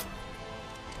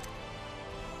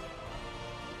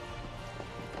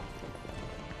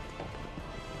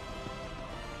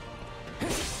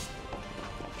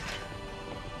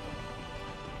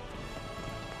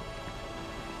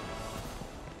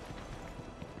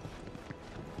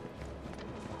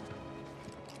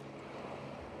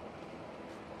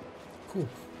 Cool.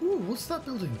 Ooh, what's that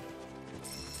building?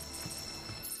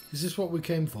 Is this what we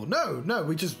came for? No, no,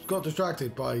 we just got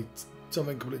distracted by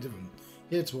something completely different.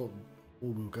 It's what all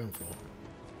we were going for.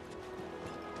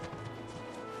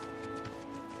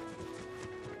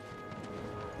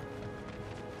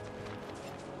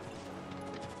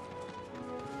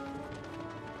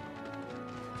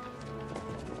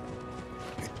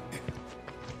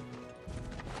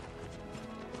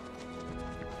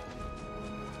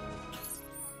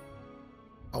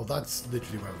 Oh, that's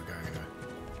literally where we're going anyway.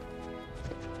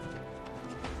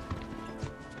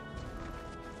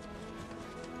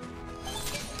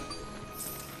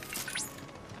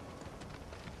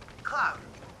 Cloud,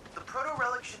 the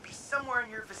Protorelic should be somewhere in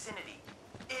your vicinity.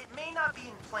 It may not be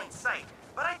in plain sight,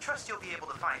 but I trust you'll be able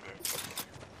to find it.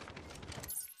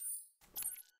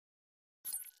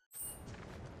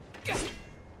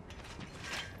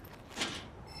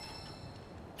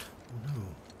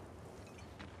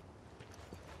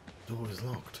 Door is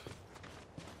locked.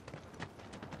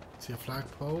 See a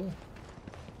flagpole?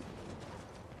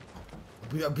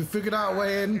 We figured out a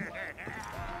way in.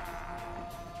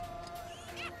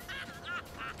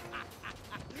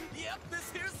 Yep,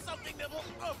 this here's something that we'll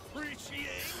appreciate.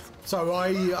 So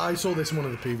I saw this in one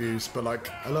of the previews, but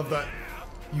like I love that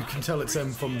you can tell it's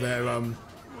them from their the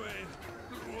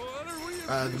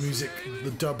music,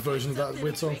 the dub version of that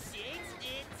weird song.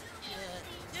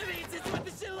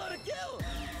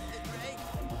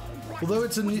 Although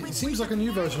it's a new, it seems like a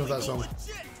new version of that song.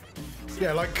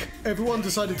 Yeah, like everyone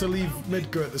decided to leave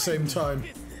Midgar at the same time.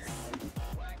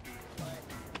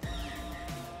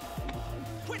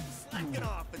 Quit slacking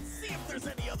off and see if there's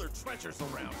any other treasures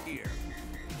around here.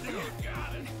 You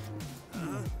got it.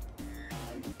 Huh?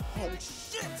 Oh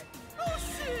shit! Oh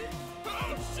shit!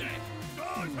 Oh shit!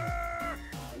 Oh,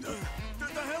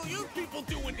 the hell are you people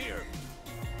doing here?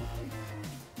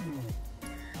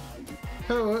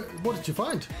 Oh, what did you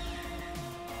find?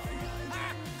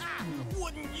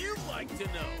 Wouldn't you like to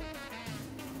know?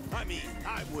 I mean,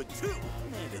 I would too,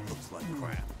 and it looks like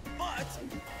crap. But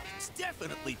it's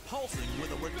definitely pulsing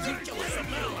with a ridiculous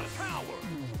amount of power.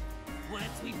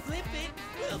 Once we flip it,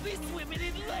 we'll be swimming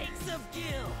in lakes of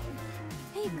gil.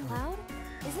 Hey, Cloud,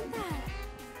 isn't that...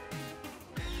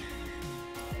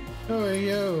 Oh,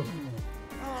 yo.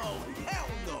 Oh, hell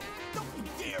no! Don't you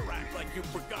dare act like you've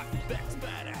forgotten Beck's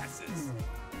badasses.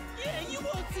 Yeah, you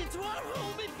walked into our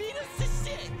home and beat us to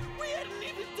shit. We hadn't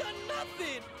even done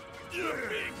nothing. You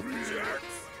big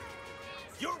jerks!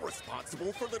 You're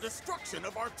responsible for the destruction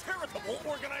of our charitable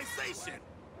organization.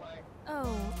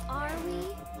 Oh, are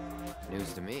we?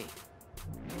 News to me.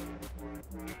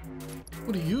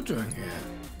 What are you doing here?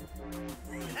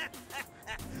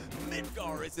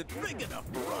 Midgar isn't big enough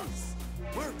for us.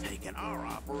 We're taking our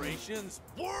operations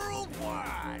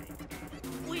worldwide.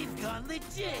 We've gone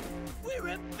legit. We're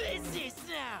a business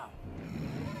now.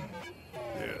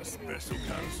 They're special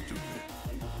kind of stupid.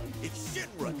 If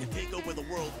Shinra can take over the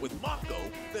world with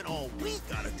Mako, then all we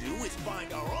gotta do is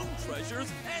find our own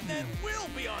treasures, and then we'll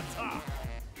be on top.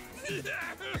 Yeah,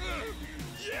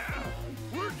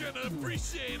 we're gonna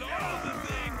appreciate all the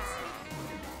things.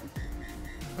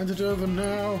 Hand it over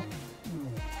now.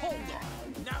 Hold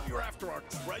on, now you're after our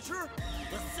treasure?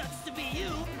 Well, sucks to be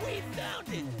you. We found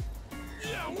it.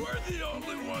 Yeah, we're the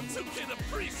only ones who can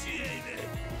appreciate it.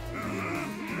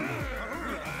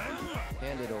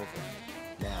 Hand it over.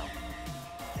 Now.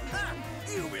 Ha!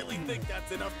 You really think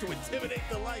that's enough to intimidate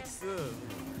the likes of...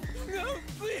 No,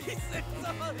 please, it's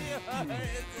all yours.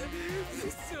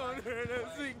 Just don't hurt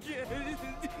us again.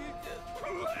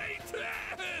 Play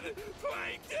dead!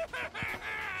 Play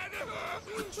dead!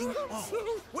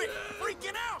 Oh, we're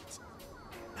freaking out!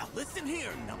 Now listen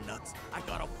here, numbnuts. I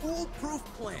got a foolproof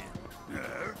plan.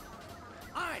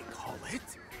 I call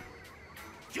it...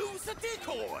 Use a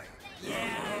decoy!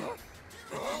 Yeah.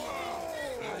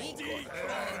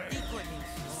 Decoy.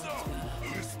 So,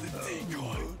 who's the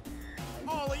decoy?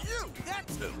 All of you, that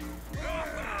too!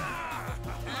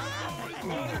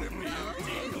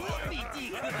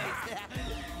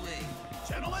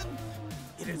 Gentlemen,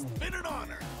 it has been an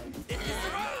honor. If you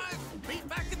survive, meet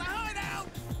back in the hideout!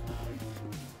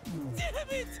 Damn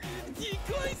it!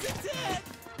 Decoys attack!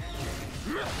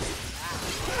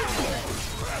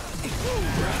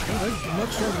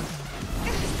 Much stronger.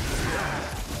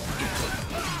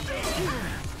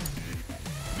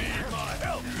 Need my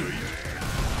help, do you?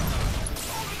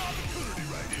 An opportunity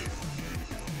right here.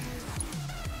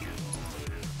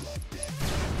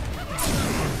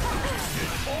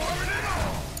 Get forward and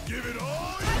all! Give it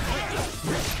all you got!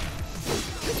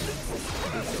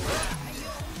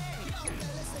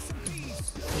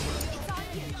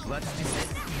 Let's do this.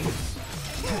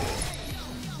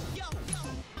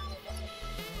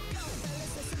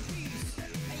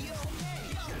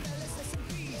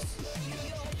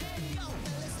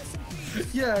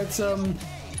 Yeah, it's there's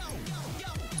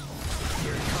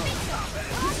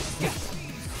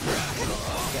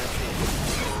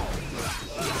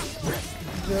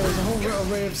a whole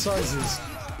array of sizes.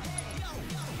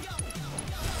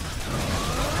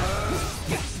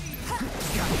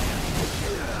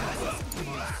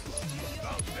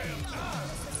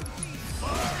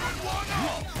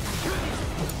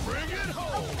 Bring it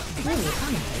home!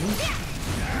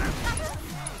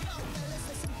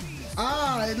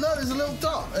 Ah, look, there's a little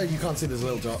dot. You can't see there's a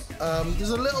little dot. There's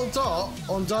a little dot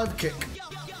on dive kick.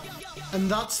 And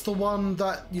that's the one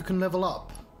that you can level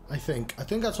up, I think. I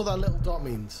think that's what that little dot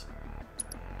means.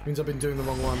 It means I've been doing the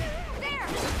wrong one. There!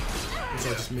 Which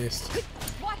I just missed.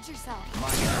 Watch yourself.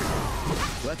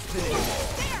 Let's finish.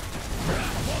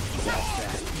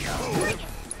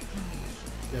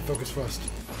 Yeah, focus first.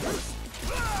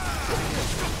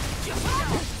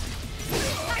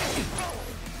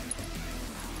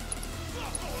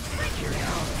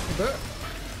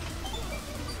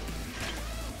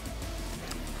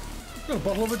 Got a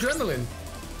bottle of adrenaline.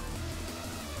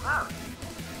 Wow.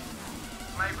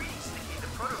 My readings indicate the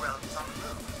Protorelic is on the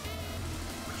move.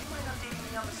 Would you mind updating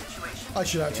me on the situation? I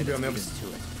should actually be on the other To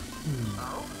it.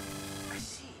 Oh? I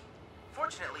see.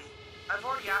 Fortunately, I've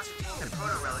already ascertained the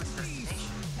Protorelic's destination.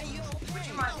 Would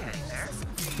you mind heading there?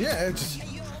 Yeah, it's just...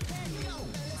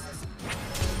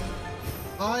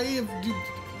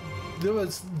 There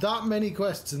was that many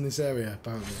quests in this area,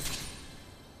 apparently.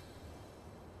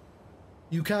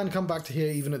 You can come back to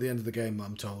here even at the end of the game,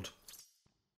 I'm told.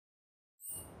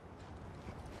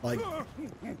 Like,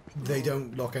 they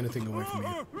don't lock anything away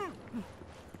from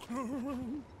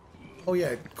you. Oh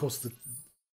yeah, of course the...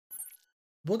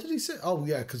 What did he say? Oh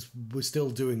yeah, because we're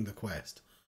still doing the quest.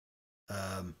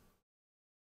 Terrifying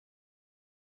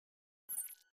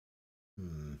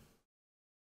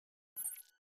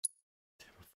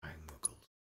muggles.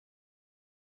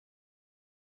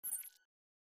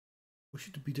 We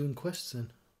should be doing quests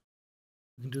then.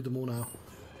 We can do them all now.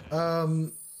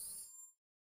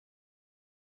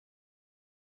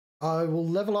 I will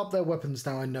level up their weapons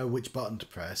now I know which button to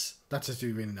press. That's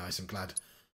actually really nice, I'm glad.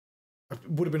 It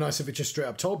would have been nice if it just straight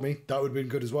up told me. That would have been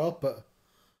good as well, but...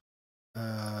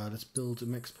 let's build a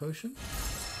mixed potion.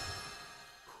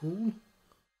 Cool.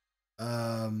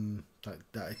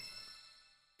 That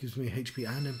gives me HP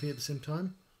and MP at the same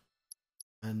time.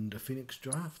 And a Phoenix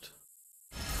draft.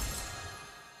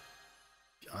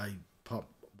 I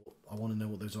want to know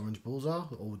what those orange balls are,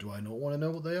 or do I not want to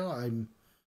know what they are?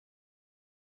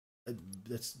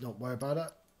 Let's not worry about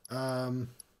it. Can't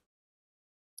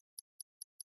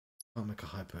make a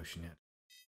high potion yet.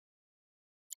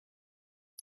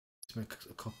 Let's make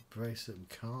a copper bracelet. We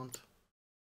can't.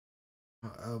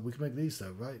 We can make these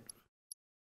though, right?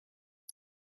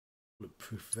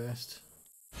 Bulletproof vest.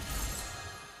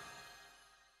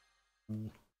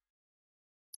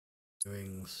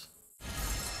 Rings.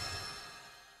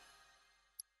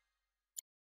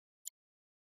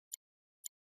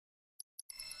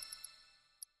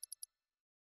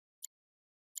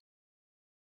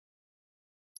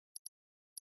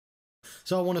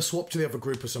 So I want to swap to the other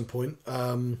group at some point.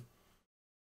 Weapon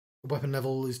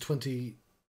level is 20.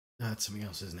 No, that's something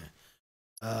else, isn't it?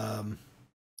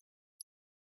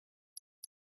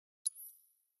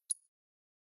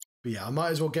 But yeah, I might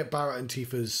as well get Barrett and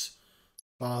Tifa's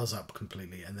bars up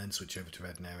completely and then switch over to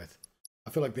Red and Aerith. I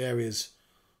feel like the areas...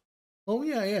 Oh,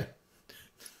 yeah.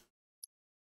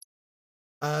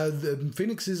 The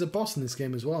Phoenix is a boss in this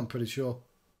game as well, I'm pretty sure.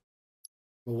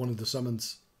 Or one of the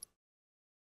summons.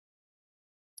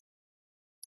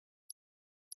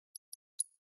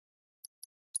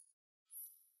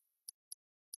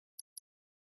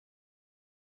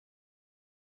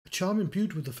 A charm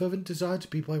imbued with a fervent desire to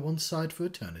be by one's side for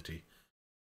eternity.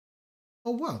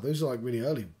 Oh wow, those are like really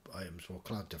early items. Well,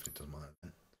 Cloud definitely doesn't want that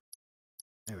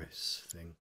then. Eris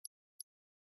thing.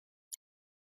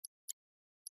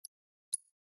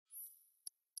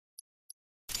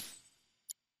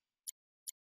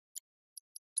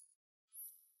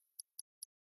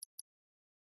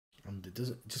 And it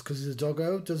doesn't, just because he's a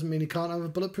doggo doesn't mean he can't have a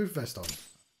bulletproof vest on.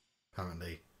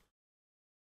 Apparently.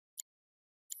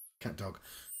 Cat dog.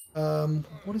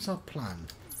 What is our plan?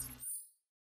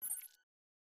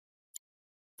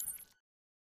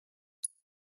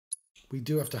 We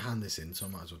do have to hand this in, so I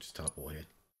might as well just teleport here.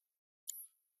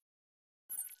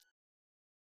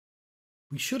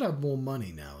 We should have more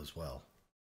money now as well.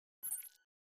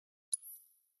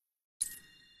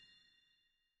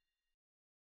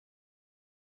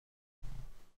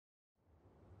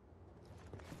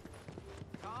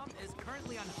 Com is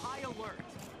currently on high alert.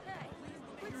 Hey,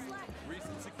 quit slacking.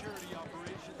 Recent security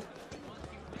operations.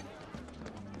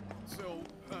 So,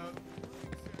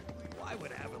 Why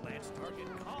would Avalanche target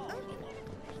Com?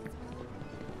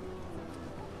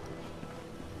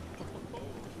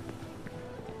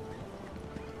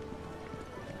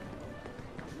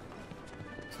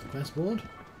 Best board.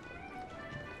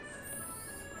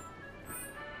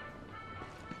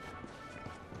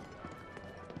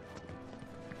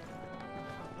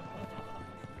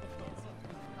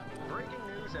 Breaking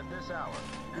news at this hour.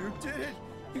 you did it!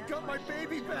 You got my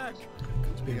baby back!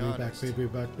 To be honest, baby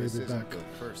back, this baby isn't back. the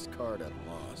first card I've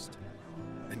lost.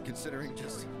 And considering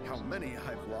just how many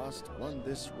I've lost, one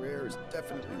this rare is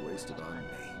definitely wasted on me.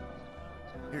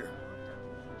 Here.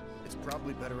 It's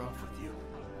probably better off with you.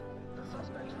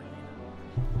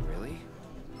 Really?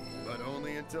 But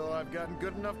only until I've gotten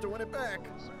good enough to win it back.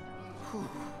 Whew.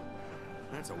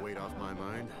 That's a weight off my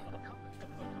mind.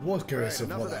 Was curious Right, of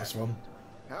enough what of that's that. from.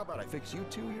 How about I fix you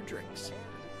two your drinks?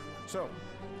 So,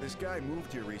 this guy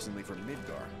moved here recently from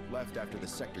Midgar, left after the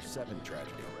Sector 7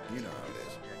 tragedy. You know how it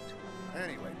is.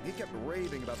 Anyway, he kept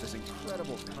raving about this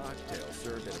incredible cocktail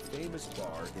served at a famous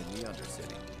bar in the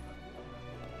Undercity.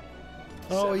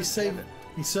 Oh, he's 7 saving.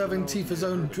 He's serving Tifa's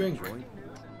own drink.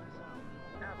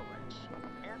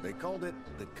 They called it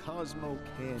the Cosmo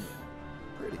Canyon.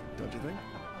 Pretty, don't you think?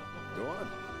 Go on,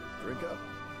 drink up.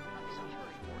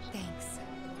 Thanks.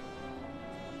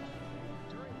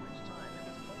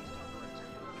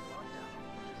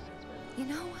 You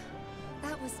know,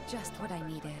 that was just what I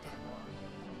needed.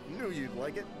 Knew you'd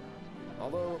like it.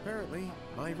 Although apparently,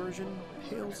 my version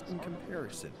pales in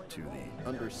comparison to the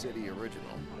Undercity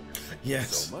original. Yes.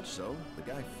 So much so, the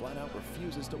guy flat out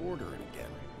refuses to order it again.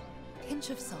 Pinch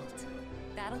of salt.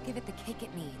 That'll give it the kick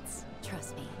it needs.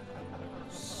 Trust me.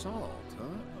 Salt,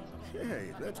 huh?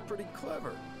 Hey, that's pretty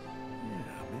clever. Yeah,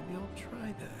 maybe I'll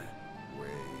try that. Wait,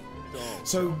 don't.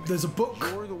 So there's a book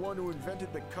You're the one who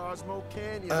invented the Cosmo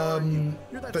Canyon, aren't you?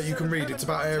 You're that you can read. It's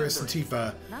about Aerith and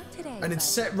Tifa, Not today. and it's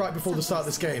set right before the start of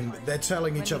this game. They're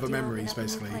telling each other memories,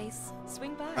 basically.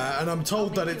 Swing by. And I'm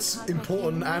told that it's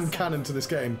important and canon to this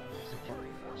game.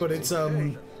 But it's But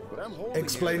I'm holding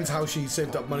explains it. how she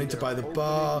saved up money to buy the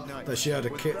bar, that she had a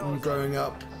kitten growing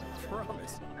up,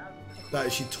 Promise.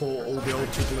 that she taught all the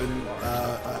old people in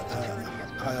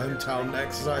her hometown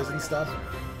exercise and stuff.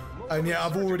 And yeah,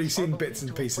 I've already seen bits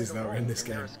and pieces that are in this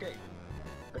game.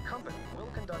 The company will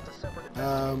conduct a separate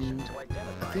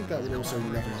I think that would also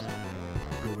level up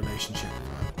your relationship with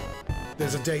her.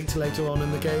 There's a date later on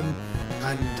in the game,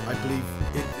 and I believe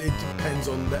it depends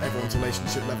on everyone's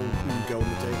relationship level who you go on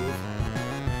the date with.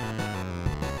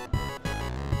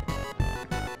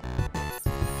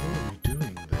 What are we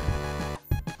doing there?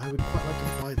 I would quite like to